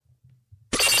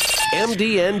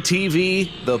MDN TV,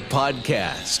 the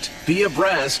podcast. Be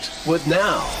abreast with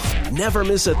Now. Never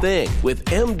miss a thing with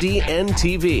MDN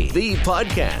TV, the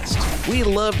podcast. We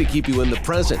love to keep you in the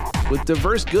present with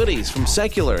diverse goodies from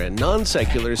secular and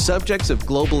non-secular subjects of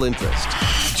global interest.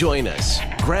 Join us.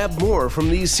 Grab more from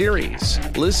these series.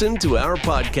 Listen to our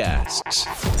podcasts.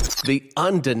 The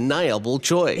undeniable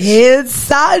choice. It's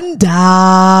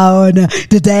sundown.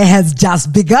 The day has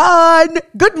just begun.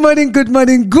 Good morning, good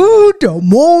morning, good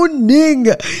morning,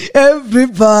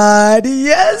 everybody.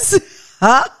 Yes.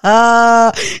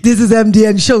 This is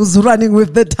MDN Shows Running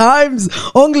with the Times,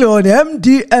 only on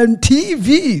MDN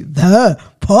TV, the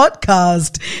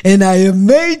podcast. And I am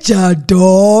Major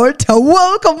Daughter.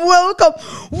 Welcome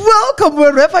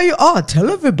wherever you are. Tell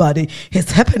everybody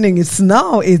it's happening. It's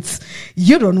now.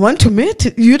 You don't want to miss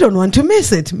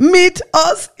it. Meet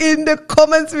us in the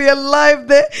comments. We are live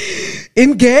there.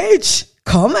 Engage.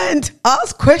 Comment,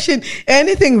 ask question,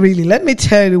 anything really. Let me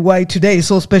tell you why today is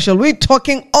so special. We're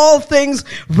talking all things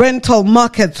rental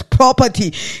markets,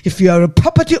 property. If you are a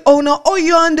property owner or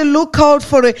you're on the lookout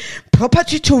for a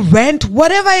property to rent,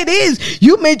 whatever it is,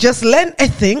 you may just learn a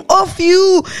thing of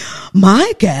you.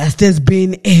 My guest has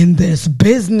been in this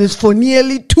business for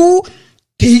nearly 2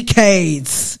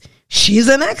 decades. She's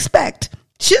an expert.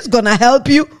 She's gonna help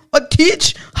you or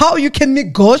teach how you can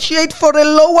negotiate for a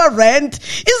lower rent.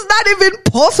 Is that even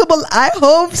possible? I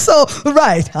hope so.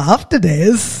 Right after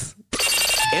this.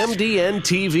 MDN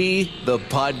TV, the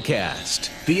podcast.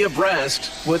 Be abreast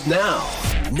with Now.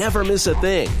 Never miss a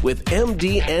thing with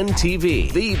MDN TV,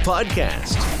 the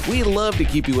podcast. We love to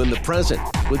keep you in the present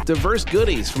with diverse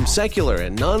goodies from secular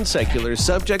and non-secular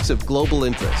subjects of global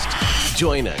interest.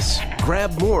 Join us.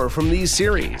 Grab more from these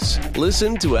series.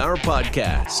 Listen to our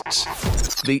podcasts.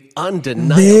 The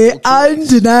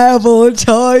undeniable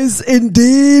choice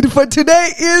indeed for today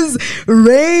is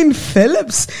Rain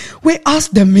Phillips. We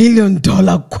asked the $1 million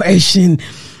question.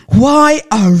 Why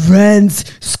are rents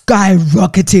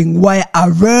skyrocketing? Why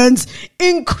are rents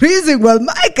increasing? Well,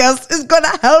 my guest is going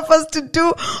to help us to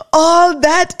do all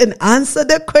that and answer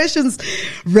the questions.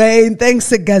 Rain,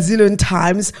 thanks a gazillion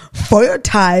times for your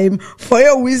time, for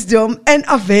your wisdom, and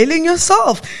availing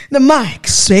yourself. The mic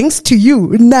swings to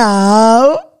you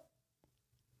now.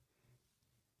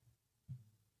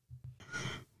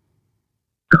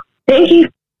 Thank you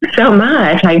so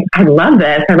much. I love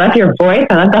this. I love your voice.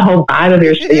 I love the whole vibe of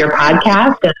your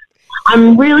podcast. And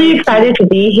I'm really excited to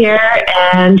be here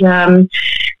and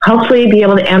hopefully be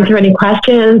able to answer any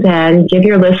questions and give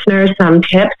your listeners some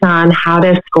tips on how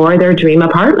to score their dream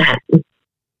apartment.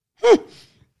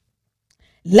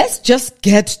 Let's just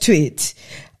get to it.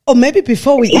 Or maybe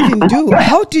before we even do,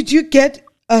 how did you get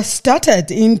started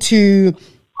into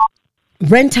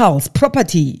rentals,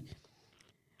 property?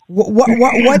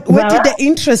 Where did the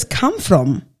interest come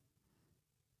from?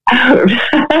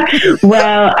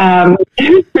 Well, it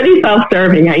was pretty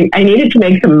self-serving. I needed to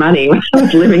make some money when I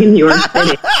was living in New York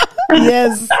City.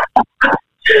 Yes.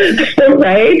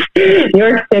 Right? New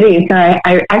York City. So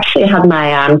I actually had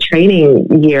my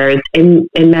training years in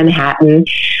Manhattan.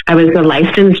 I was a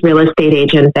licensed real estate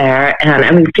agent there, and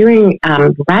I was doing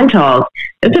rentals.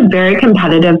 It's a very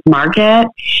competitive market,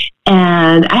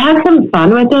 and I had some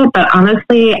fun with it, but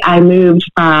honestly, I moved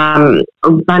from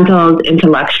rentals into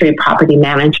luxury property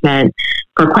management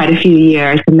for quite a few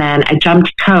years, and then I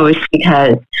jumped coast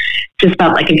because it just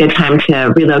felt like a good time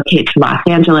to relocate to Los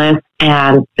Angeles,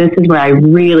 and this is where I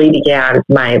really began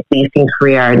my leasing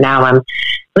career. Now I'm at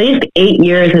least 8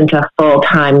 years into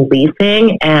full-time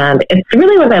leasing, and it's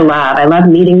really what I love. I love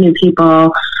meeting new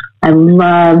people. I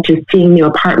love just seeing new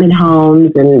apartment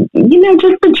homes and,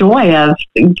 just the joy of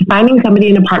finding somebody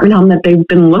in an apartment home that they've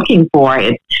been looking for.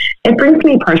 It brings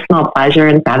me personal pleasure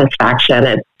and satisfaction.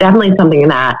 It's definitely something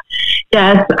that,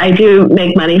 yes, I do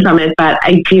make money from it, but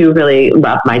I do really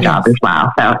love my job as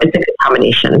well. So it's a good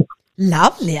combination.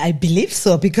 Lovely. I believe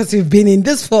so, because you've been in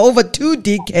this for over 2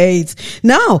 decades.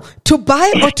 Now, to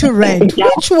buy or to rent,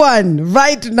 which one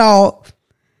right now?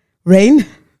 Rain?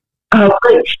 Oh,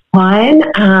 which one?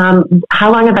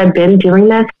 How long have I been doing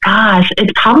this? Gosh,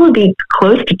 it's probably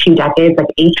close to 2 decades, like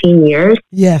 18 years.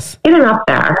 Yes. Getting up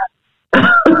there.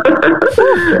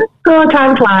 Oh,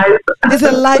 time flies. It's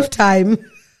a lifetime.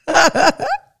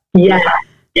 Yeah,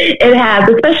 it has,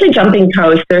 especially jumping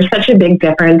coast. There's such a big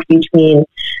difference between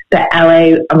the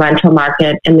LA rental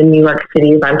market and the New York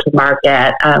City rental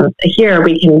market. Here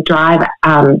we can drive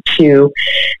to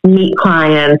meet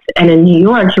clients, and in New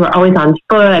York you were always on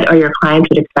foot, or your clients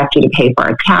would expect you to pay for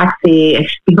a taxi. And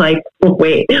you'd be like, well,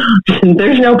 wait,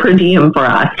 there's no per diem for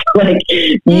us. Like,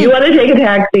 you want to take a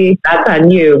taxi, that's on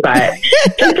you, but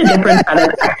just a different set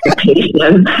of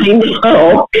expectations. I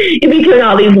know, in between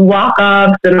all these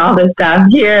walk-ups and all this stuff,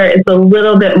 here it's a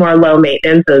little bit more low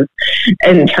maintenance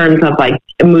in terms of like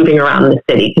moving around the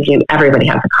city, because everybody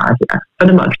has a car here for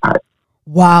the most part.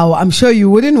 Wow, I'm sure you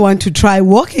wouldn't want to try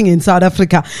walking in South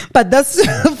Africa, but that's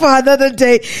for another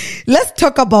day. Let's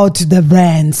talk about the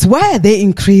rents. Why are they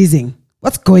increasing?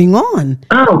 What's going on?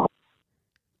 Oh,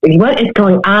 what is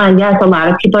going on? Yes, a lot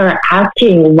of people are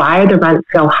asking, why are the rents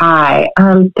so high?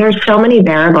 There's so many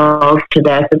variables to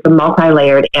this. It's a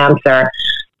multi-layered answer,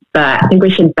 but I think we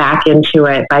should back into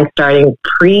it by starting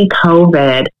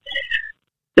pre-COVID.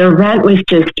 The rent was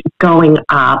just going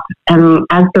up, and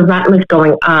as the rent was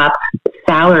going up,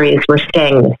 salaries were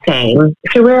staying the same.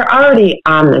 So we were already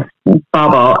on this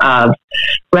bubble of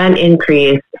rent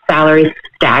increase, salaries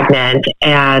stagnant,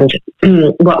 and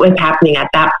what was happening at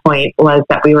that point was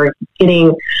that we were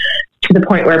getting to the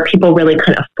point where people really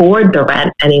couldn't afford the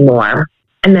rent anymore.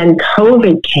 And then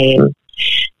COVID came,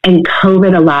 and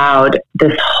COVID allowed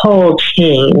this whole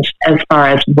change as far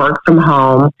as work from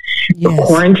home, Yes.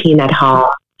 quarantine at home,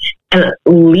 and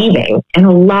leaving. And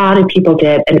a lot of people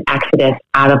did an exodus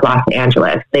out of Los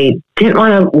Angeles. They didn't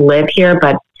want to live here,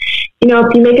 but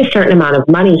if you make a certain amount of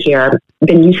money here,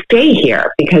 then you stay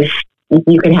here because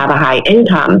you can have a high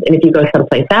income. And if you go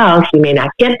someplace else, you may not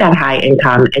get that high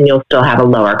income, and you'll still have a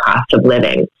lower cost of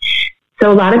living.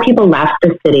 So a lot of people left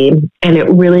the city, and it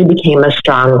really became a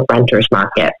strong renters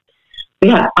market. We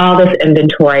had all this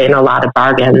inventory and a lot of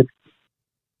bargains.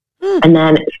 And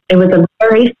then it was a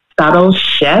very subtle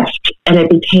shift, and it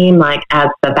became like, as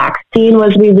the vaccine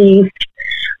was released,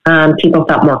 people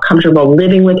felt more comfortable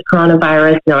living with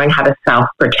coronavirus, knowing how to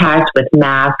self-protect with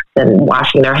masks and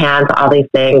washing their hands, all these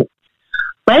things.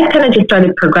 Life kind of just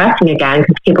started progressing again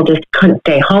because people just couldn't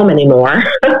stay home anymore.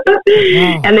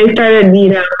 And they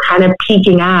started, kind of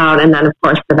peaking out. And then, of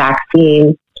course, the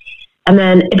vaccine. And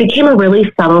then it became a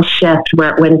really subtle shift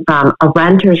where it went from a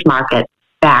renter's market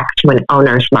back to an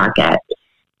owner's market.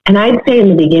 And I'd say in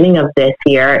the beginning of this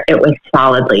year, it was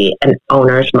solidly an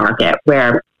owner's market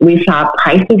where we saw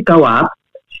prices go up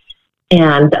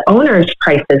and the owners'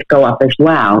 prices go up as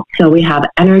well. So we have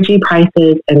energy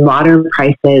prices and water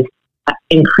prices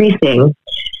increasing,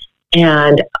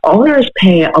 and owners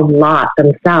pay a lot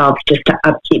themselves just to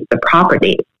upkeep the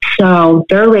property. So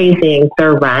they're raising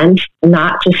their rent,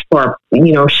 not just for,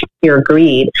 sheer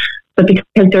greed, but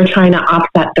because they're trying to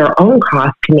offset their own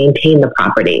costs to maintain the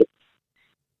property.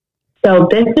 So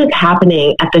this is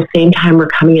happening at the same time we're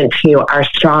coming into our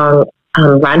strong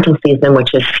rental season,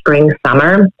 which is spring,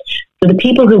 summer. So the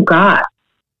people who got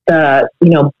the,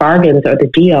 bargains or the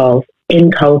deals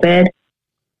in COVID,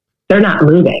 they're not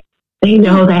moving. They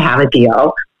know they have a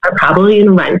deal. They're probably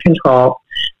in rent control.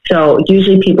 So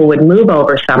usually people would move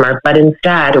over summer, but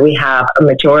instead we have a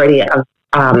majority of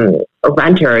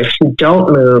renters who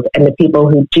don't move, and the people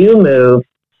who do move,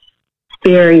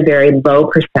 very, very low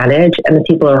percentage. And the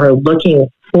people who are looking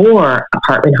for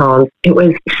apartment homes, it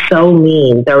was so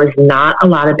lean. There was not a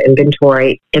lot of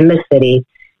inventory in the city.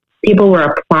 People were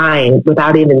applying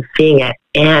without even seeing it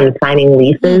and signing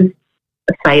leases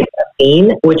sight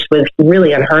unseen, which was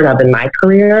really unheard of in my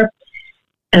career.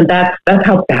 And that's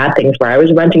how bad things were. I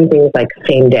was renting things like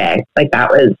same day. Like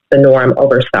that was the norm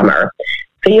over summer.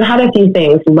 So you had a few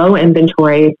things: low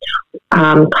inventory,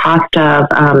 cost of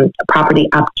property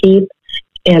upkeep,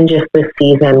 and just the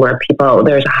season where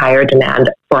there's a higher demand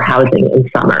for housing in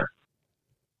summer.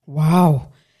 Wow.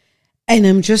 And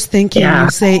I'm just thinking, you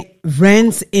say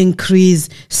rents increase,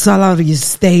 salaries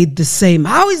stayed the same.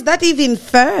 How is that even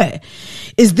fair?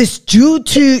 Is this due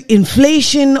to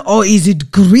inflation, or is it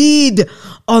greed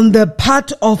on the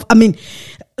part of,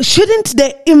 shouldn't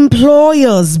the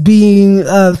employers be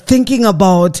thinking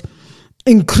about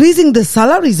increasing the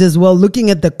salaries as well, looking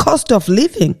at the cost of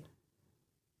living?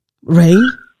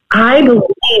 Rain? I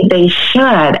believe they should.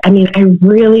 I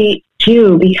really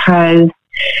do, because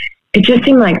it just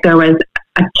seemed like there was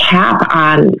a cap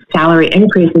on salary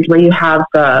increases where you have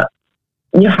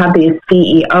these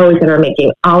CEOs that are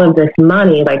making all of this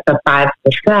money, like the 5%,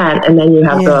 and then you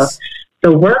have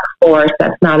the workforce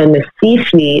that's not in the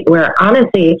C-suite, where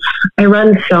honestly, I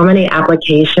run so many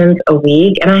applications a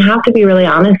week, and I have to be really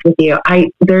honest with you,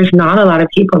 there's not a lot of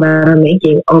people that are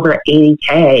making over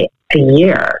 $80K a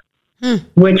year.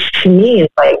 which to me is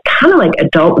like kind of like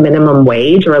adult minimum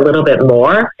wage or a little bit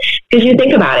more. Because you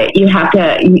think about it,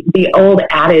 the old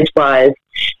adage was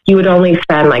you would only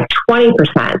spend like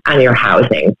 20% on your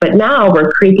housing. But now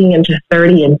we're creeping into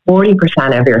 30 and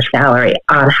 40% of your salary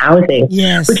on housing,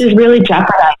 which is really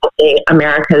jeopardizing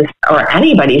America's or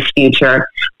anybody's future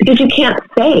because you can't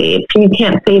save. So you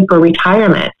can't save for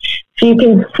retirement. So you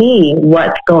can see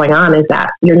what's going on is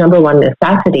that your number one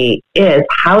necessity is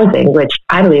housing, which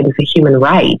I believe is a human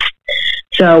right.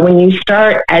 So when you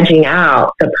start edging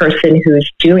out the person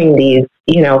who's doing these,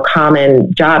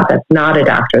 common jobs, that's not a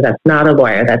doctor, that's not a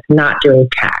lawyer, that's not doing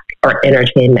tech or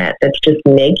entertainment, that's just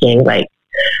making like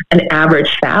an average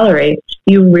salary,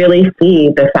 you really see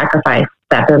the sacrifice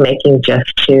that they're making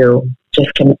just to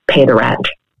pay the rent.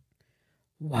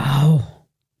 Wow,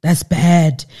 that's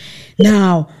bad.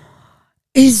 Now,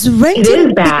 is renting... It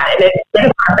is bad, and it's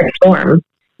a perfect storm.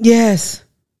 Yes.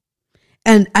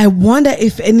 And I wonder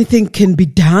if anything can be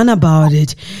done about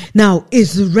it. Now,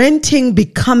 is renting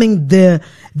becoming the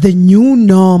new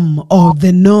norm or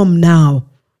the norm now?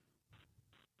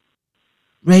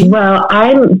 Right? Well,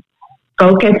 I'm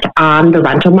focused on the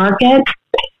rental market.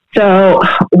 So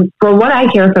for what I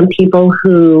hear from people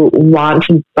who want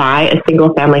to buy a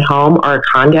single family home or a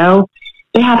condo,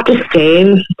 they have to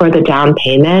save for the down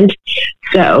payment.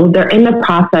 So they're in the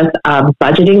process of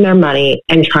budgeting their money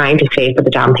and trying to save for the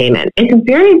down payment. It's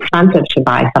very expensive to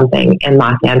buy something in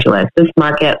Los Angeles. This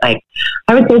market, I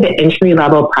would say the entry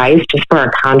level price just for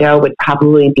a condo would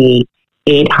probably be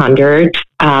 $800.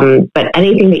 But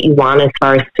anything that you want as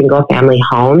far as single family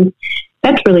homes,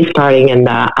 that's really starting in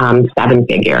the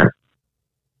 7-figure.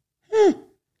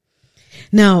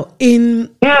 Now,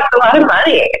 it's a lot of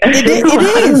money. It is. A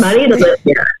lot of money to live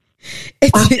here.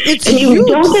 It's and huge. You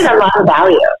don't get a lot of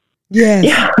value. Yes.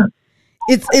 Yeah.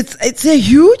 It's a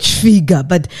huge figure,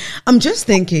 but I'm just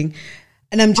thinking,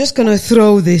 and I'm just going to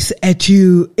throw this at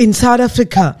you. In South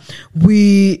Africa,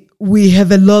 we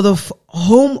have a lot of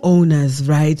homeowners,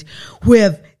 right, who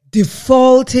have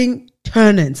defaulting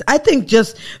tenants. I think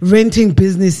just renting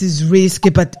business is risky,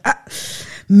 but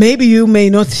maybe you may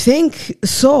not think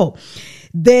so.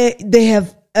 They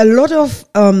have a lot of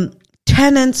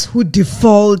tenants who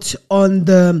default on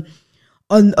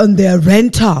their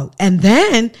rental, and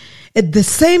then at the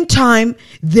same time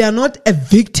they are not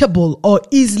evictable or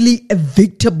easily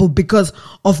evictable because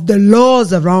of the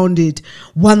laws around it.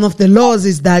 One of the laws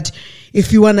is that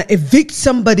if you want to evict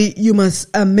somebody, you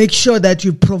must make sure that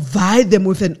you provide them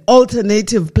with an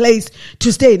alternative place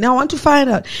to stay. Now I want to find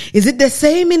out, is it the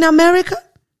same in America?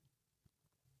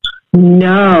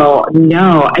 No.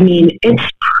 I mean, it's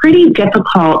pretty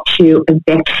difficult to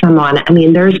evict someone. I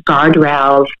mean, there's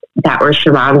guardrails that were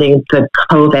surrounding the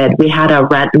COVID. We had a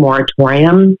rent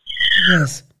moratorium.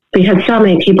 Yes. Because so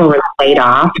many people were laid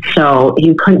off, so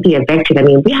you couldn't be evicted. I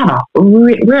mean,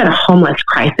 we're at a homeless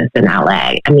crisis in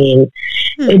LA. I mean,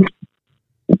 it's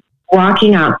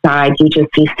walking outside, you just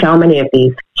see so many of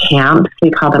these camps. We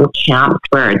call them camps,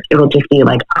 where it will just be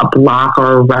like a block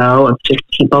or a row of just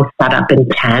people set up in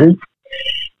tents.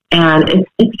 And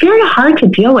it's very hard to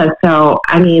deal with. So,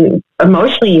 I mean,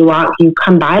 emotionally, you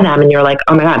come by them and you're like,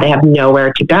 oh my God, they have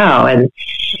nowhere to go. And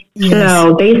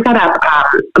so they set up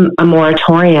a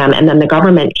moratorium, and then the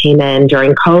government came in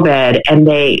during COVID, and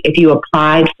if you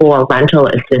applied for rental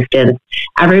assistance,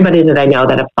 everybody that I know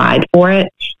that applied for it,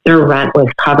 their rent was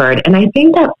covered. And I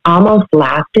think that almost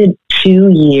lasted 2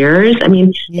 years. I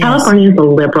mean, California is a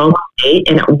liberal state,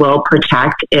 and it will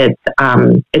protect its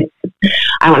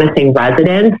I want to say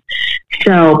residents.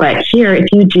 So, but here, if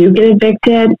you do get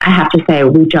evicted, I have to say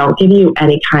we don't give you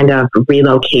any kind of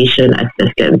relocation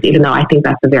assistance, even though I think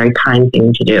that's a very kind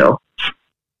thing to do.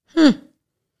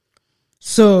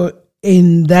 So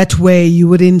in that way, you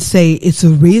wouldn't say it's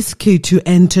risky to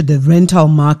enter the rental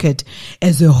market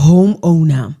as a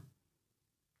homeowner?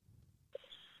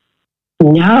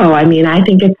 No, I mean, I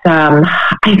think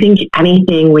I think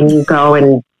anything when you go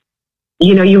and,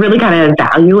 you really got to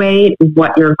evaluate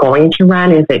what you're going to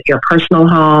rent. Is it your personal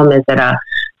home? Is it a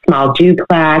small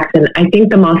duplex? And I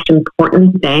think the most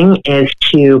important thing is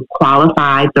to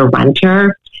qualify the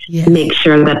renter, make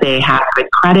sure that they have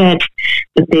good credit,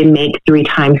 that they make 3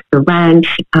 times the rent,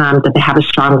 that they have a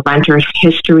strong renter's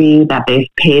history, that they've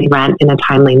paid rent in a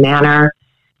timely manner,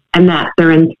 and that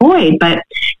they're employed. But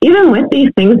even with these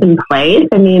things in place,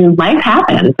 I mean, life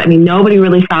happens. I mean, nobody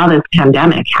really saw this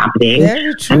pandemic happening.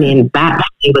 I mean, that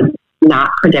was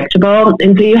not predictable.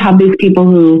 And so you have these people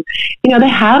who, they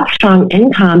have strong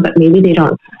income, but maybe they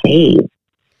don't save.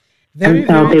 And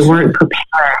so they weren't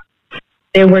prepared.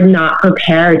 they were not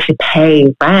prepared to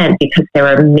pay rent because they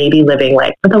were maybe living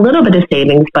like with a little bit of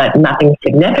savings, but nothing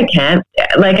significant.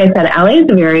 Like I said, LA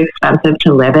is very expensive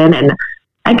to live in, and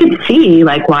I could see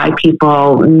like why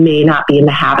people may not be in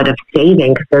the habit of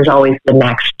saving because there's always the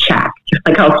next check.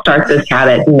 Like I'll start this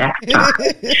habit next time.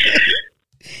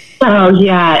 So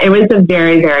yeah, it was a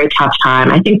very, very tough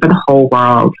time, I think, for the whole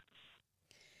world.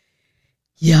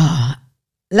 Yeah.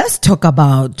 Let's talk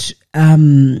about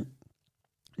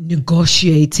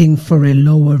negotiating for a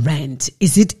lower rent.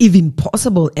 Is it even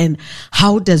possible? And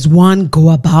how does one go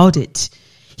about it?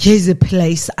 Here's a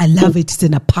place. I love it. It's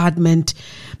an apartment,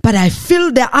 but I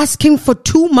feel they're asking for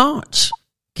too much.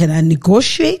 Can I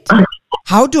negotiate?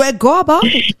 How do I go about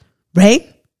it?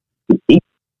 Right?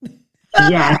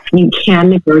 Yes, you can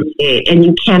negotiate, and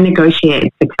you can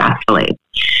negotiate successfully.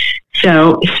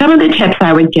 So some of the tips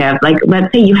I would give, like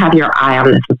let's say you have your eye on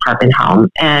this apartment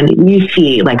home and you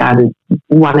see like on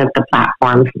one of the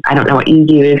platforms, I don't know what you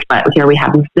use, but here we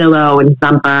have Zillow and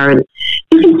Zumper, and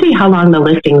you can see how long the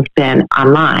listing's been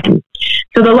online.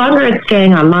 So the longer it's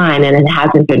staying online and it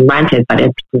hasn't been rented, but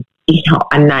it's, you know,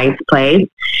 a nice place,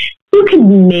 you could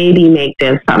maybe make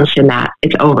the assumption that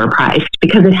it's overpriced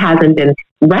because it hasn't been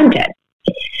rented.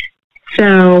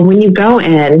 So when you go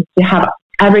in, you have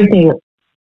everything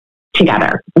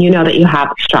together. You know that you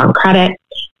have strong credit.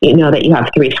 You know that you have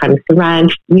 3 times the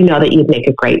rent. You know that you'd make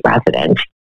a great resident.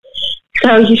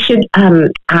 So you should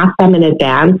ask them in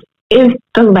advance, is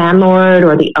the landlord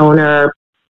or the owner,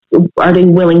 are they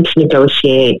willing to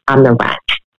negotiate on the rent?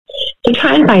 So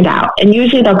try and find out. And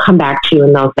usually they'll come back to you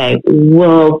and they'll say,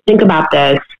 we'll think about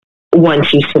this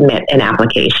once you submit an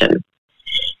application.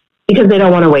 Because they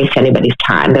don't want to waste anybody's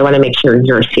time. They want to make sure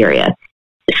you're serious.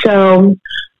 So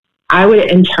I would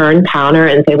in turn counter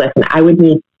and say, listen, I would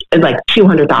need like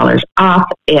 $200 off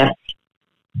if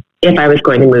I was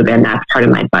going to move in. That's part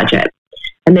of my budget.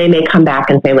 And they may come back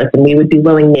and say, listen, we would be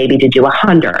willing maybe to do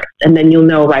 100. And then you'll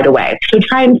know right away. So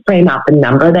try and frame out the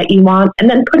number that you want and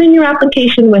then put in your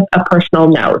application with a personal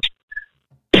note.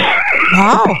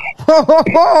 Wow.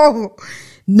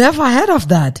 Never heard of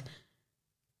that.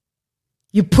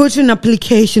 You put an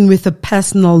application with a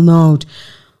personal note.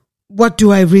 What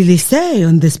do I really say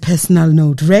on this personal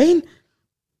note, Rain?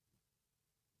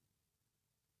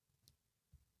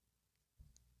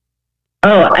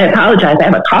 Oh, I apologize. I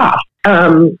have a cough.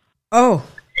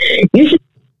 You should,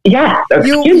 yes.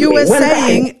 You were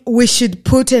saying we should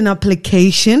put an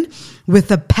application with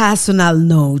a personal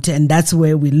note, and that's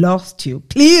where we lost you.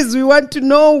 Please, we want to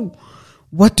know,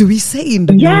 what do we say in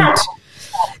the note?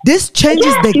 This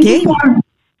changes the game.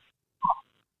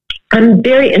 I'm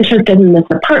very interested in this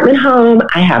apartment home.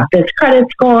 I have this credit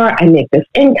score. I make this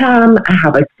income. I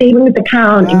have a savings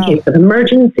account in case of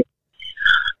emergency.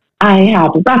 I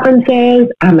have references.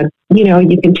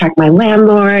 You can check my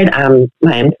landlord,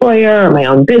 my employer, or my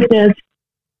own business.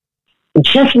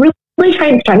 Just really try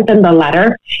and strengthen the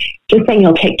letter. Just saying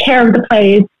you'll take care of the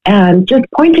place, and just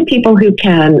point to people who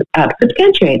can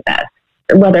substantiate this,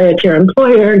 whether it's your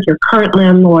employer, your current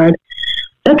landlord.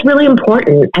 That's really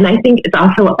important. And I think it's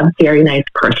also a very nice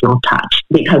personal touch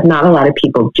because not a lot of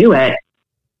people do it.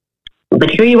 But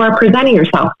here you are presenting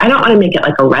yourself. I don't want to make it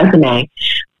like a resume,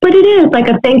 but it is like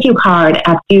a thank you card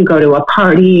after you go to a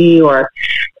party or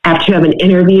after you have an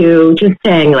interview, just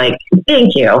saying like,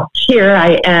 thank you, here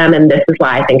I am, and this is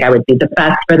why I think I would be the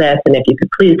best for this. And if you could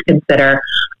please consider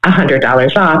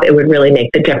 $100 off, it would really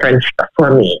make the difference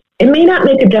for me. It may not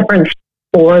make a difference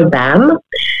for them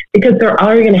because they're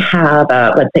already going to have,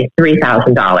 let's say,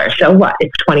 $3,000. So what?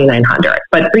 It's $2,900.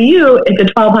 But for you, it's a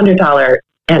 $1,200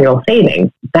 annual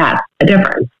savings. That's a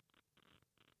difference.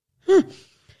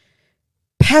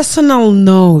 Personal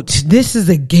note. This is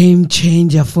a game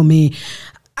changer for me.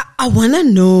 I want to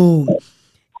know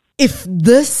if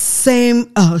this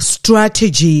same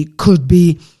strategy could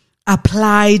be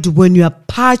applied when you are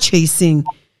purchasing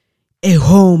a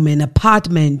home, an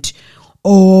apartment,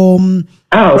 or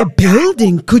a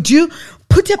building. Could you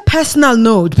put a personal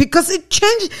note? Because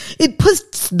it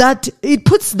puts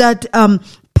that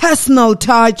personal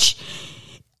touch.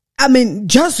 I mean,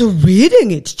 just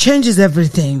reading it changes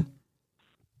everything.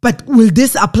 But will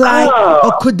this apply,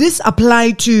 or could this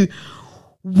apply to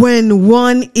when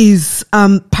one is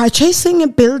purchasing a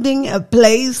building, a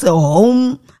place, a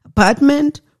home,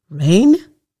 apartment, Rain?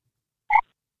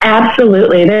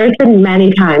 Absolutely. There's been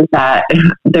many times that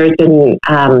there's been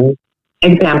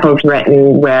examples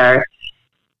written where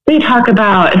they talk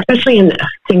about, especially in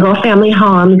single-family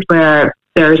homes where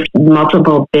there's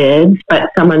multiple bids,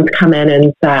 but someone's come in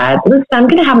and said, listen, I'm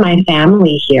going to have my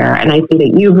family here, and I see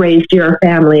that you've raised your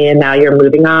family and now you're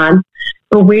moving on.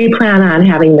 But we plan on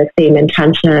having the same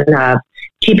intention of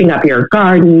keeping up your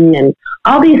garden and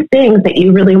all these things that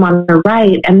you really want to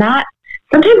write. And that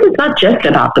sometimes it's not just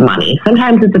about the money.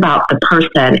 Sometimes it's about the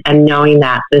person and knowing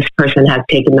that this person has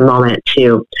taken the moment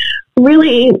to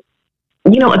really,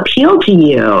 appeal to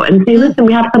you and say, listen,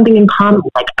 we have something in common.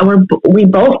 Like we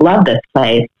both love this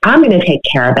place. I'm going to take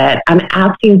care of it. I'm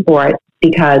asking for it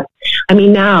because,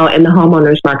 now in the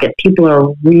homeowners market, people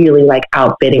are really like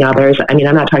outbidding others. I'm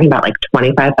not talking about like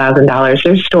 $25,000.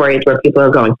 There's stories where people are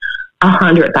going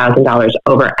 $100,000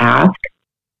 over ask.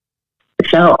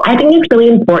 So I think it's really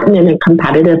important in a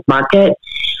competitive market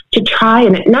to try,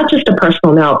 and not just a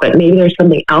personal note, but maybe there's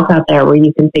something else out there where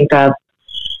you can think of,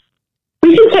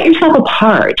 where you can set yourself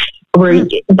apart, where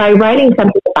by writing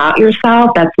something about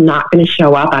yourself that's not going to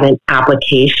show up on an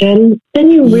application, then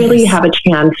you really have a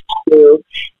chance to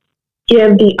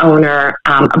give the owner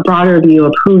a broader view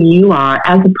of who you are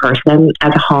as a person,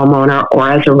 as a homeowner, or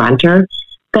as a renter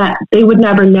that they would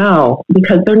never know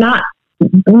because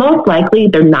most likely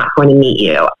they're not going to meet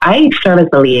you. I serve as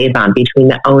the liaison between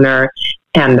the owner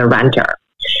and the renter.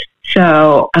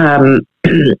 So I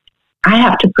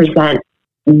have to present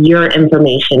your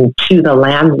information to the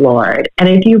landlord. And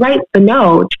if you write the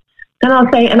note, then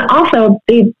I'll say, and also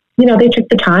they took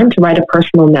the time to write a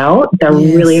personal note. They're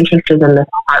really interested in this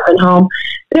apartment home.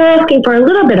 They're asking for a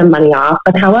little bit of money off,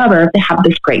 but however, if they have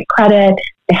this great credit,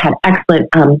 they had excellent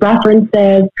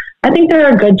references, I think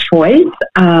they're a good choice.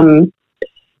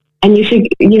 And you should,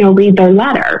 read their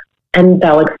letter and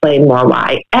they'll explain more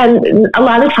why. And a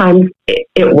lot of times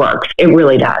it works. It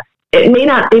really does. They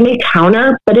may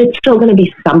counter, but it's still going to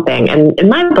be something. And in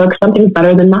my book, something's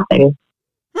better than nothing.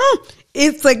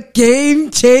 It's a game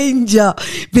changer.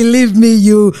 Believe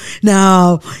me,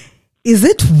 Now, is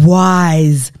it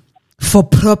wise for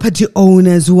property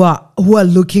owners who are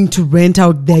looking to rent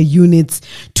out their units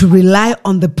to rely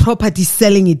on the property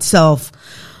selling itself?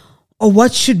 Or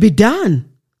what should be done?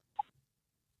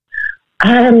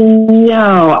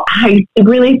 No, I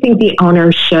really think the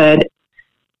owner should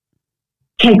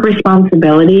take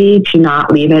responsibility to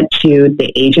not leave it to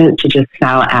the agent to just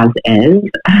sell as is.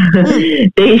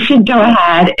 They should go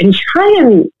ahead and try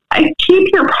and keep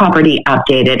your property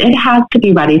updated. It has to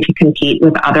be ready to compete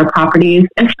with other properties,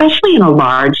 especially in a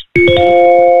large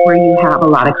where you have a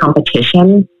lot of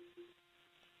competition.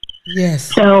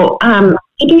 Yes. So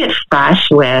keeping it fresh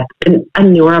with a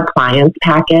newer appliance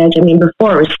package.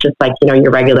 Before it was just like, your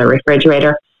regular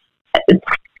refrigerator.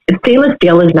 Stainless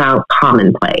steel is now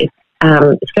commonplace.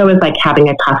 So is like having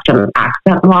a custom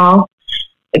accent wall.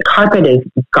 The carpet is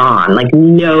gone. Like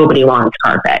nobody wants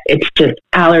carpet. It's just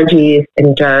allergies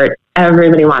and dirt.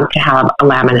 Everybody wants to have a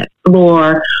laminate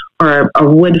floor or a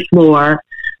wood floor.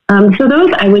 So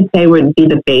those I would say would be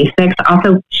the basics.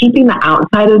 Also keeping the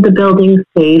outside of the building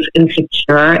safe and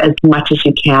secure as much as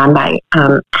you can by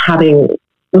having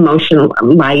motion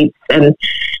lights and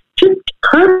just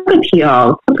curb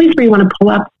appeal. Someplace where you want to pull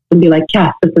up and be like,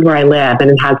 yes, this is where I live,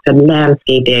 and it has good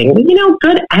landscaping,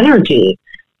 good energy.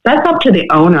 That's up to the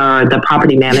owner or the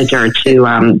property manager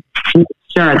to make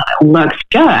sure that it looks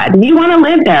good. You want to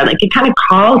live there. Like it kind of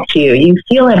calls to you. You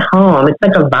feel at home. It's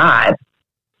like a vibe.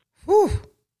 Whew.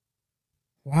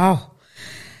 Wow.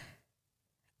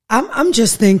 I'm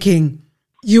just thinking,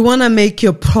 you want to make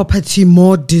your property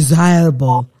more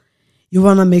desirable. You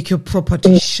want to make your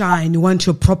property shine. You want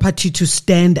your property to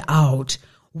stand out.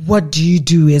 What do you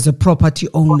do as a property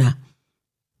owner?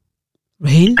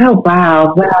 Rain? Oh,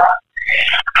 wow. Well,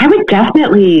 I would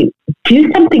definitely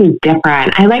do something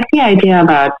different. I like the idea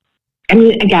about,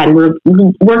 again, we're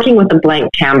working with a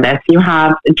blank canvas. You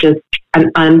have just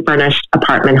an unfurnished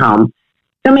apartment home.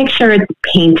 So make sure it's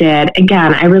painted.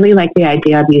 Again, I really like the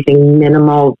idea of using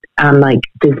minimal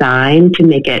design to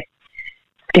make it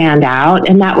stand out.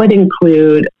 And that would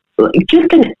include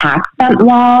just an accent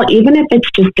wall, even if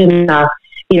it's just in a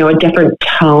different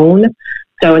tone.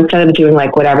 So instead of doing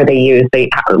whatever they use,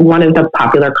 one of the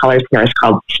popular colors here is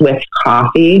called Swiss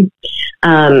coffee.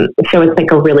 So it's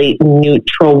like a really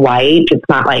neutral white. It's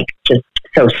not just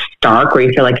so stark where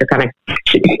you feel like you're kind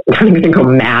of going to go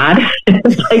mad.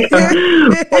 It's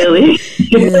like really,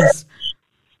 yes.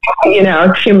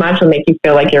 Too much will make you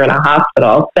feel like you're in a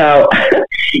hospital. So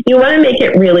you want to make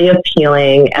it really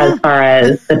appealing as far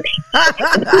as the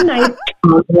it's a nice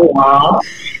on the wall.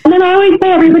 And then I always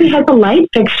say everybody has a light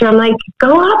fixture. I'm like,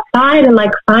 go outside and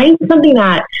find something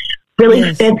that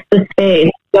really fits the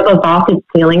space. You have a vaulted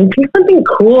ceiling. Do something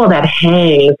cool that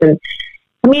hangs. And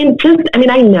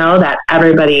I know that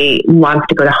everybody wants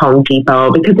to go to Home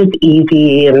Depot because it's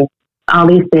easy and all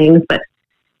these things, but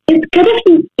it's good if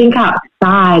you think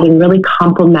outside and really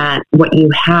complement what you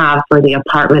have for the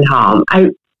apartment home.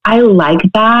 I like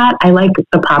that. I like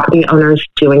the property owners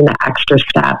doing the extra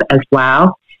step as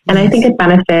well. And I think it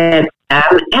benefits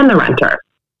them and the renter.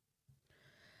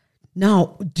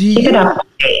 Now, do you...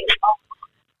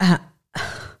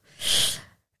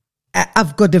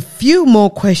 I've got a few more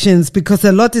questions because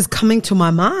a lot is coming to my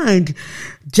mind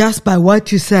just by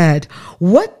what you said.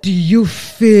 What do you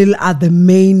feel are the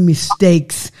main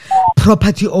mistakes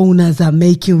property owners are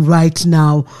making right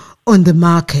now on the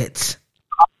market,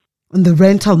 on the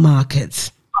rental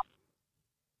markets?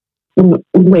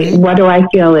 Wait, what do I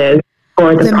feel is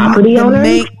for the property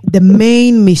owners? The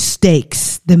main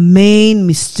mistakes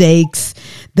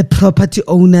the property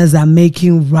owners are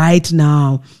making right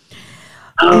now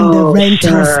in the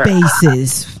rental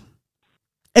spaces,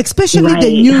 especially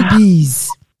the newbies.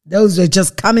 Those are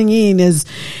just coming in as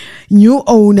new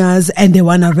owners and they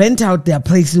want to rent out their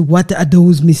places. What are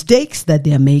those mistakes that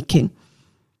they're making?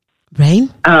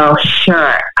 Rain? Oh,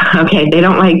 sure. Okay, they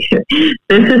don't like this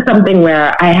is something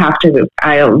where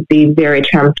I'll be very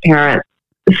transparent.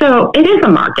 So it is a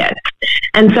market.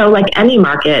 And so like any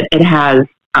market, it has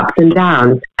ups and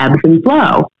downs, ebbs and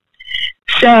flow.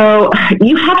 So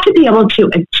you have to be able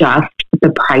to adjust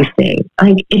the pricing.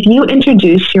 Like if you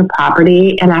introduce your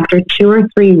property and after 2 or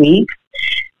 3 weeks,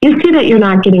 you see that you're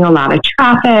not getting a lot of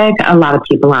traffic, a lot of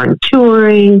people aren't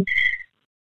touring,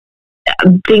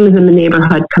 things in the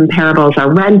neighborhood comparables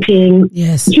are renting.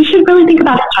 Yes. You should really think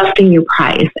about adjusting your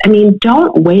price. I mean,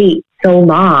 don't wait so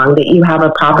long that you have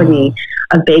a property,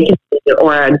 a vacancy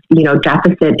or a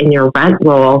deficit in your rent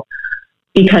roll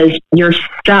because you're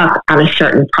stuck on a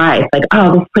certain price. Like,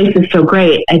 oh, this place is so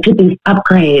great. I did these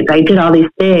upgrades. I did all these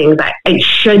things. I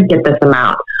should get this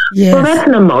amount. Yes. Well, that's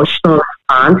an emotional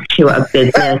response to a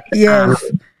business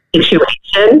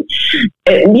situation.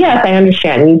 Yes, I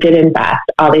understand. You did invest,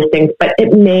 all these things, but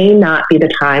it may not be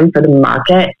the time for the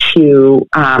market to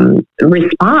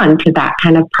respond to that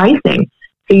kind of pricing.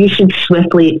 So you should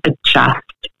swiftly adjust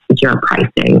your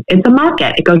pricing. It's a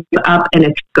market. It goes up and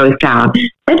it goes down.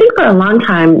 I think for a long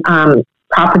time,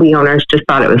 property owners just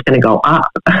thought it was going to go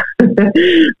up,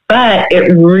 but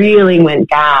it really went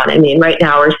down. I mean, right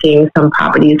now we're seeing some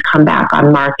properties come back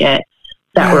on market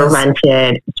that were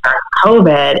rented during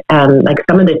COVID, and like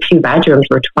some of the 2 bedrooms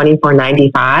were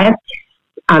 $24.95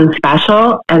 on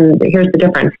special, and here's the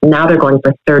difference: now they're going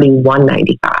for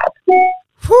 $31.95.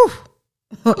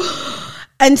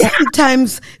 And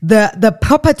sometimes the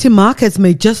property markets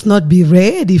may just not be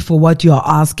ready for what you're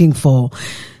asking for.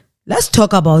 Let's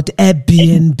talk about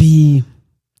Airbnb.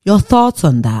 Your thoughts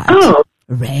on that? Oh,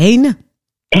 Rain?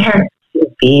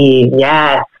 Airbnb,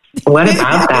 yes. What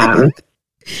about them?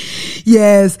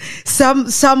 Yes,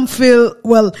 some feel,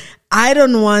 well, I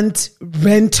don't want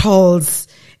rentals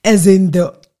as in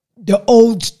the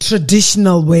old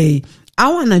traditional way. I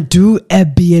want to do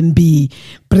Airbnb,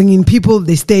 bringing people,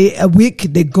 they stay a week,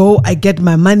 they go, I get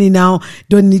my money now,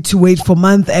 don't need to wait for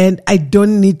month end, I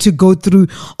don't need to go through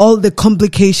all the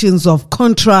complications of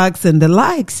contracts and the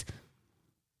likes.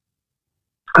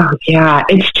 Oh, yeah,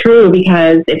 it's true,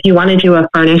 because if you want to do a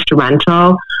furnished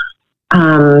rental,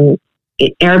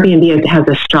 Airbnb has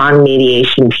a strong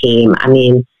mediation team. I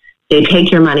mean, they take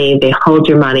your money, they hold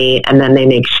your money, and then they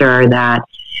make sure that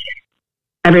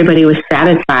everybody was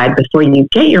satisfied before you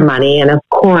get your money. And of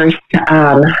course,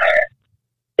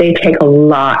 they take a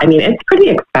lot. I mean, it's pretty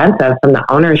expensive from the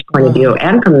owner's point of view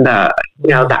and from the,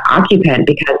 the occupant,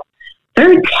 because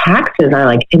their taxes are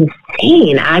like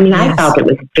insane. I mean, I felt it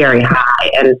was very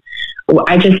high. And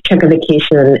I just took a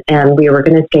vacation and we were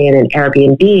going to stay in an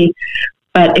Airbnb,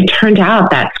 but it turned out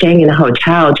that staying in a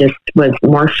hotel just was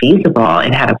more feasible.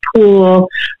 It had a pool.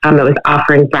 It was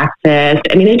offering breakfast.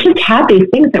 I mean, it just had these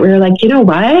things that we were like, you know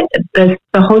what? The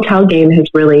hotel game has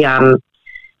really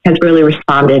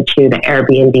responded to the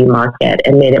Airbnb market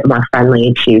and made it more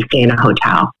friendly to stay in a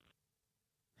hotel.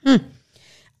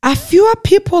 Are fewer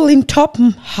people in top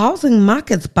housing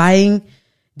markets buying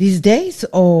these days,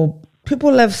 or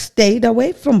people have stayed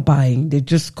away from buying? They're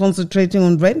just concentrating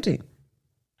on renting.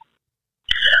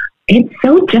 It's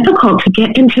so difficult to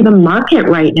get into the market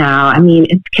right now. I mean,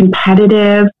 it's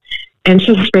competitive.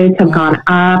 Interest rates have gone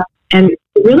up, and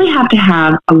you really have to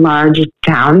have a large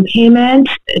down payment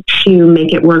to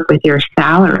make it work with your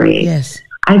salary. Yes.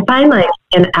 I find like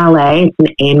in LA, it's an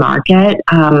A market.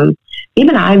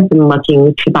 Even I've been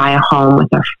looking to buy a home with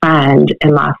a friend in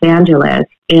Los Angeles,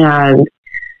 and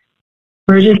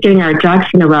we're just getting our ducks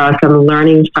in a row. So I'm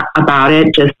learning about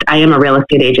it. I am a real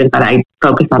estate agent, but I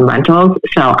focus on rentals.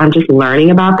 So I'm just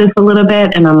learning about this a little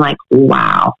bit. And I'm like,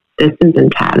 wow, this is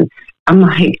intense. I'm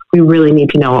like, we really need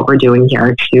to know what we're doing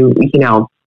here to,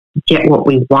 get what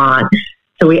we want.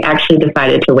 So we actually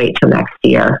decided to wait till next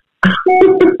year.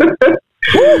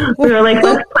 We were like,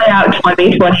 let's play out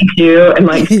 2022 and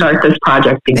like start this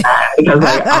project again, because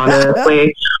like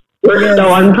honestly, we're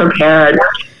so unprepared.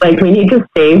 Like we need to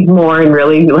save more and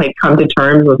really like come to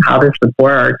terms with how this would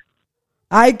work.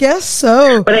 I guess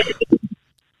so. But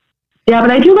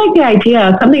I do like the idea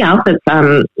of something else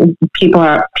that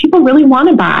people really want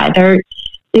to buy.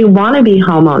 They want to be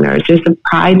homeowners. There's a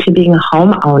pride to being a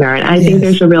homeowner, and I think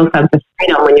there's a real sense of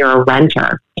freedom when you're a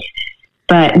renter.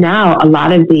 But now a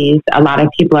lot of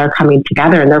people are coming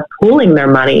together and they're pooling their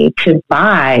money to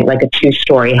buy like a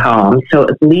 2-story home. So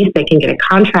at least they can get a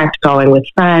contract going with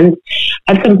friends.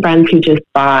 I have some friends who just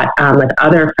bought with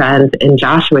other friends in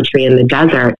Joshua Tree in the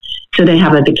desert. So they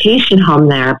have a vacation home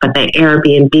there, but they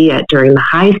Airbnb it during the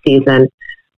high season,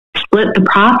 split the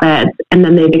profits, and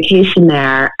then they vacation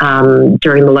there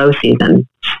during the low season.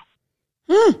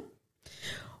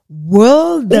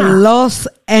 Will the Los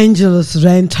Angeles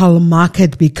rental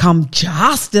market become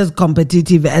just as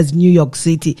competitive as New York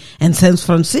City and San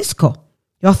Francisco?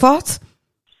 Your thoughts?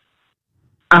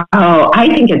 Oh, I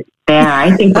think it's there.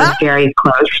 I think we're very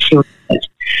close to it.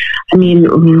 I mean,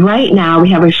 right now we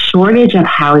have a shortage of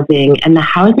housing, and the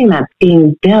housing that's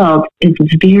being built is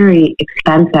very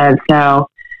expensive. So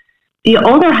the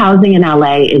older housing in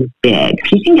LA is big.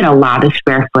 So you can get a lot of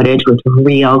square footage with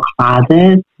real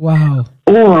closets. Wow.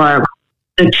 Or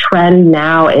the trend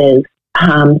now is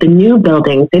the new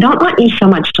buildings. They don't want you so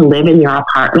much to live in your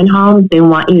apartment home. They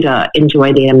want you to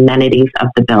enjoy the amenities of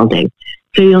the building.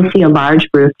 So you'll see a large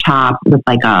rooftop with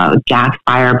like a gas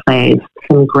fireplace,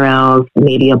 some grills,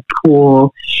 maybe a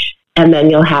pool. And then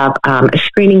you'll have a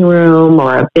screening room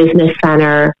or a business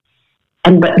center.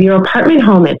 But your apartment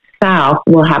home itself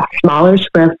will have smaller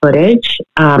square footage,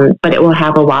 but it will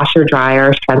have a washer,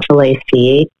 dryer, central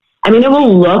AC. I mean, it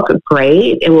will look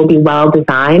great. It will be well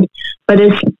designed, but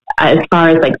as far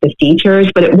as like the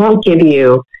features, but it won't give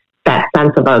you that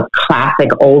sense of a classic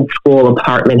old school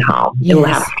apartment home. Yes. It will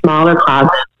have smaller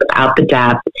closets without the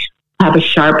depth, have a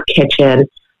sharp kitchen,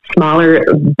 smaller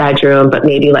bedroom, but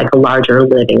maybe like a larger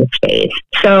living space.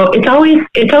 So it's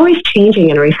always changing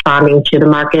and responding to the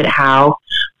market, how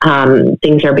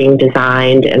things are being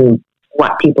designed and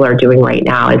what people are doing right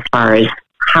now as far as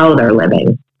how they're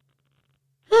living.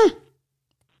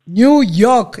 New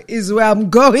York is where I'm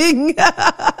going.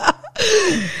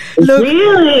 Look,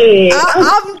 really?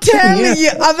 I'm telling you,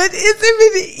 I mean, it's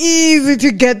even easy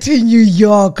to get to New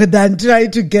York than try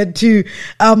to get to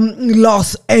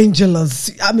Los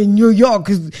Angeles. I mean, New York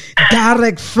is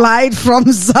direct flight from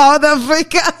South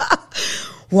Africa.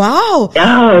 Wow.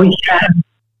 Oh, yeah.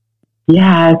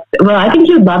 Yes. Well, I think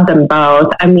you'd love them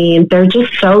both. I mean, they're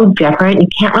just so different. You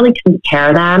can't really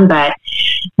compare them, but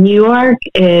New York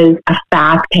is a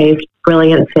fast-paced,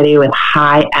 brilliant city with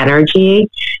high energy.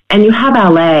 And you have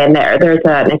LA, and there's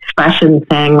an expression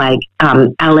saying like,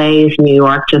 LA is New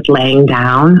York just laying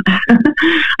down.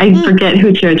 I forget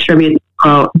who to attribute the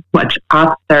quote, which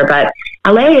author, but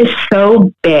LA is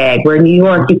so big, where New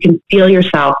York, you can feel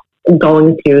yourself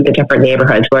going through the different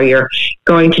neighborhoods, where you're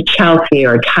going to Chelsea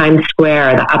or Times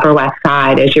Square, the Upper West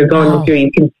Side. As you're going through,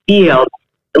 you can feel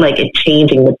like it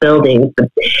changing, the buildings,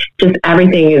 just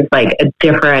everything is like a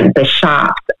different, the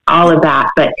shops, all of that.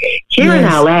 But here in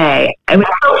LA, it was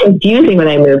so confusing when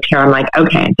I moved here. I'm like,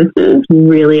 okay, this is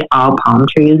really all palm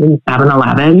trees and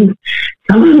 7-Elevens.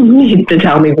 Someone needs to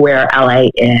tell me where LA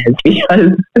is,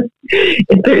 because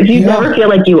you never feel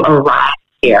like you arrive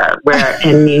here, where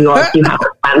in New York you have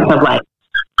a sense of like,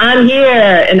 I'm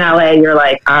here. In LA, you're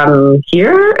like, I'm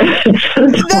here.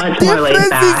 It's much more laid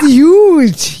back. Is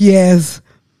huge. Yes.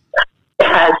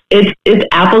 Yes, it's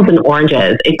apples and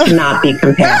oranges. It cannot be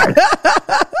compared.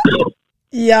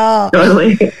 Yeah.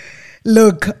 Totally.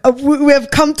 Look, we have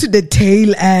come to the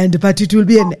tail end, but it will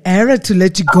be an error to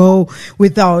let you go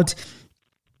without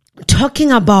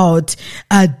talking about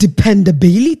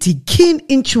dependability, keen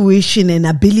intuition, and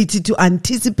ability to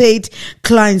anticipate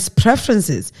clients'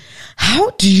 preferences. How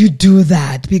do you do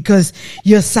that? Because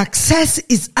your success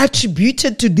is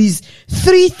attributed to these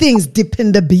 3 things.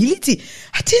 Dependability.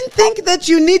 I didn't think that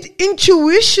you need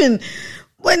intuition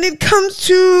when it comes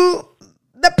to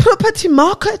the property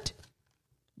market.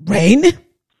 Rain?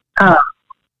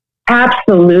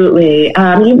 Absolutely.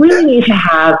 You really need to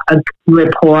have a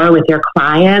rapport with your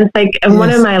clients. Like in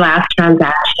one of my last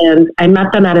transactions, I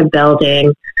met them at a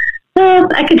building. Well,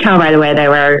 I could tell right away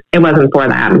it wasn't for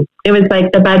them. It was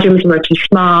like the bedrooms were too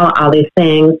small, all these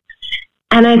things.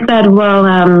 And I said,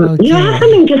 well, you have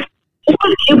something just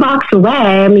a few blocks away.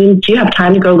 I mean, do you have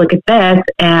time to go look at this?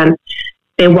 And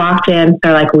they walked in.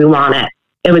 They're like, we want it.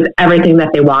 it was everything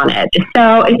that they wanted.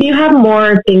 So if you have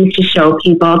more things to show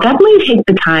people, definitely take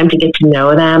the time to get to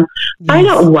know them, find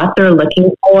out what they're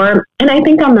looking for. And I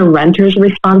think on the renter's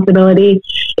responsibility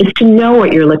is to know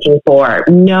what you're looking for,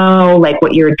 know like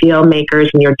what your deal makers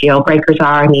and your deal breakers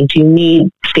are. I mean, do you need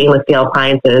stainless steel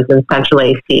appliances and central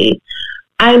AC?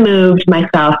 I moved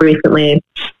myself recently.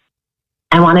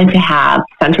 I wanted to have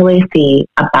central AC,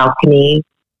 a balcony,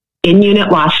 in-unit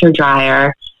washer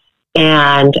dryer,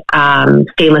 and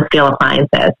stainless steel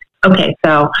appliances. Okay,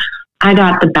 so I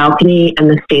got the balcony and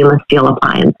the stainless steel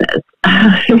appliances.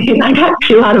 I mean, I got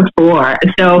 2 out of 4.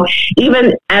 So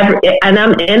and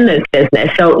I'm in this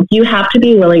business, so you have to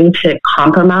be willing to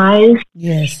compromise,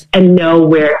 and know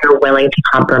where you're willing to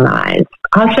compromise.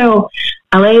 Also,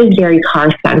 LA is very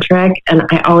car-centric, and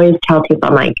I always tell people,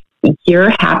 I'm like, your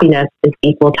happiness is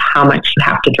equal to how much you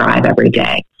have to drive every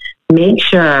day. Make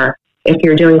sure if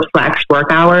you're doing flex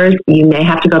work hours, you may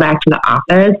have to go back to the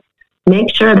office.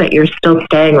 Make sure that you're still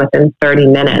staying within 30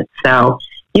 minutes so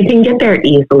you can get there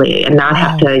easily and not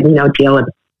have to, deal with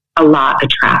a lot of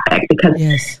traffic,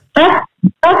 because that's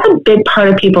a big part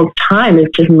of people's time is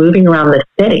just moving around the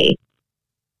city.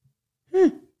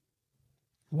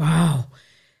 Wow.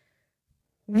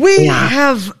 We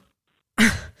have...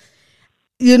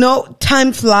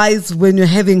 time flies when you're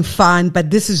having fun, but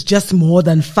this is just more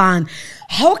than fun.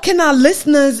 How can our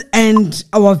listeners and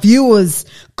our viewers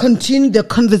continue the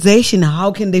conversation?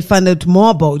 How can they find out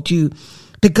more about you?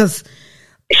 Because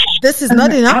this is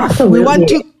not enough. Absolutely. We want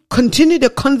to continue the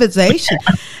conversation,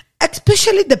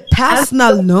 especially the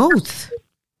personal notes.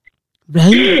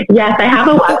 Right? Yes, I have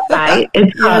a website.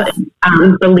 It's called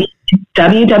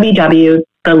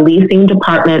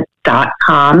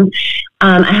www.theleasingdepartment.com.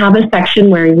 I have a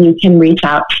section where you can reach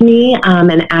out to me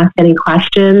and ask any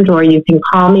questions, or you can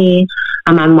call me.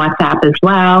 I'm on WhatsApp as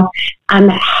well. I'm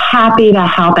happy to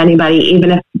help anybody, even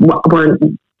if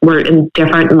we're in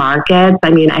different markets.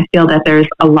 I mean, I feel that there's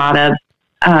a lot of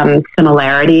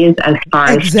similarities as far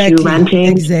as to renting.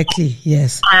 Exactly,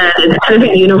 yes. And it's kind of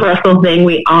a universal thing.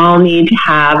 We all need to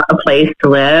have a place to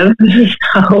live.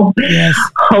 So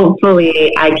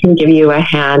hopefully I can give you a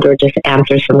hand or just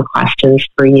answer some questions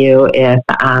for you if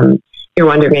you're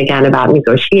wondering again about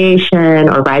negotiation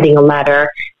or writing a letter.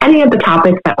 Any of the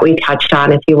topics that we touched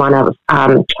on, if you want to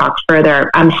talk further,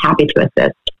 I'm happy to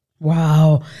assist.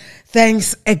 Wow.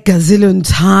 Thanks a gazillion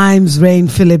times, Rain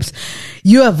Phillips.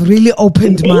 You have really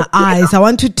opened my eyes. I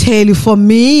want to tell you, for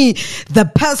me, the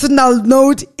personal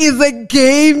note is a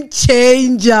game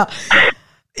changer.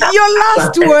 Your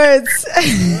last words.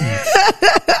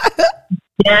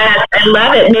 Yes, I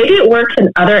love it. Maybe it works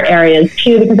in other areas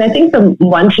too, because I think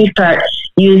once you start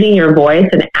using your voice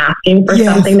and asking for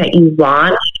something that you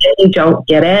want and you don't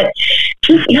get it,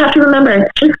 you have to remember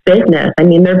it's just business. I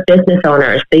mean, they're business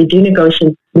owners. They do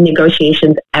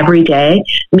negotiations every day.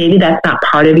 Maybe that's not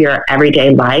part of your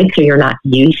everyday life, so you're not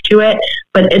used to it,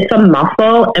 but it's a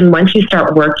muscle. And once you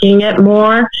start working it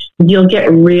more, you'll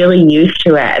get really used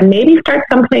to it. And maybe start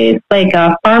someplace like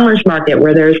a farmer's market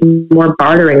where there's more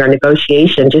bartering or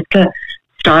negotiation, just to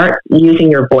start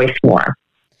using your voice more.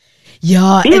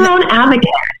 Yeah. Be your own advocate.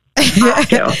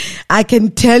 I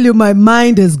can tell you my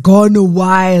mind has gone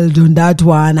wild on that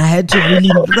one. I had to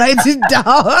really write it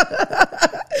down.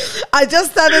 I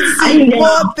just started seeing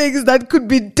more things that could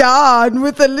be done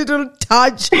with a little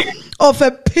touch of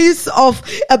a piece of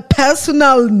a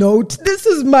personal note. This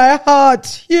is my heart.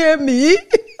 Hear me?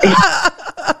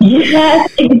 Yes,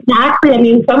 exactly. I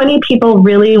mean, so many people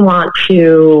really want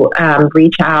to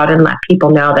reach out and let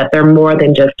people know that they're more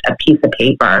than just a piece of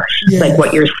paper, like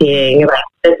what you're seeing. Like,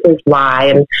 this is why.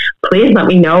 And please let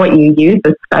me know what you use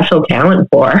this special talent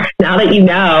for. Now that you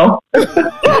know, we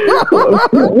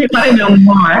want to know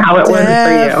more how it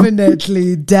works for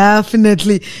you.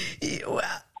 Definitely.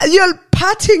 Your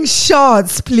parting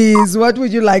shots, please. What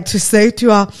would you like to say to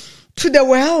the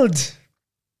world?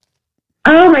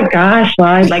 Oh my gosh. Well,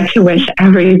 I'd like to wish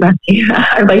everybody,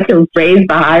 I'd like to raise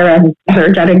the higher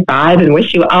energetic vibe and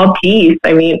wish you all peace.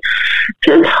 I mean,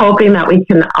 just hoping that we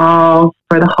can all,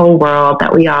 for the whole world,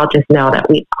 that we all just know that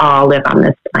we all live on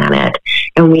this planet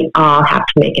and we all have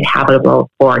to make it habitable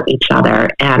for each other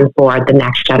and for the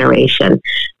next generation.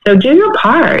 So do your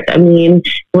part. I mean,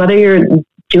 whether you're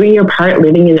doing your part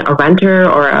living in a renter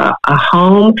or a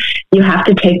home, you have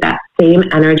to take that same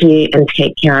energy and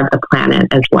take care of the planet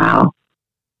as well.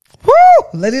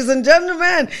 Woo! Ladies and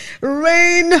gentlemen,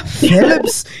 Rain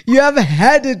Phillips, you have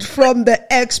had it from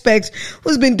the expert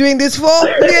who's been doing this for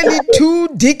nearly 2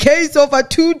 decades, over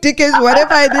 2 decades,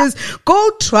 whatever it is.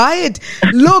 Go try it.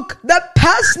 Look, that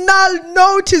personal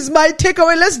note is my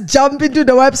takeaway. Let's jump into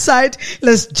the website.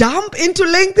 Let's jump into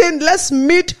LinkedIn. Let's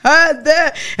meet her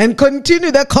there and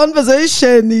continue the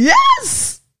conversation.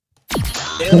 Yes!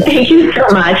 Thank you so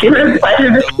much. It was a pleasure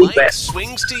to speak The mic with.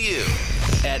 swings to you.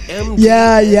 At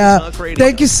MD Talk Radio.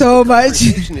 Thank you so much. The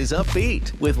conversation is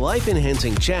upbeat with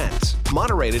life-enhancing chats,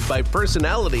 moderated by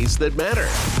personalities that matter.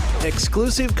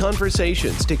 Exclusive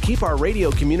conversations to keep our radio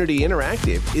community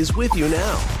interactive is with you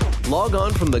now. Log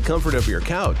on from the comfort of your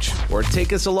couch or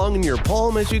take us along in your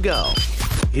palm as you go.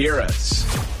 Hear us.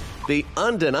 The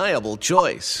undeniable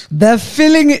choice. The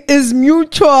feeling is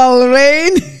mutual,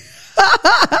 Rain.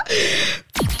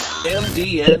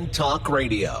 MDN Talk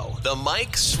Radio. The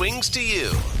mic swings to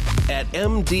you. At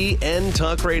MDN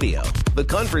Talk Radio, the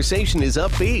conversation is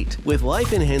upbeat with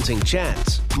life-enhancing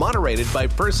chats, moderated by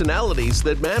personalities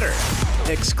that matter.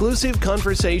 Exclusive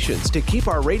conversations to keep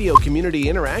our radio community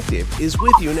interactive is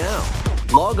with you now.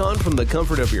 Log on from the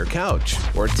comfort of your couch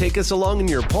or take us along in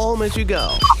your palm as you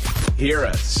go. Hear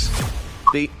us.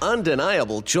 The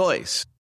undeniable choice.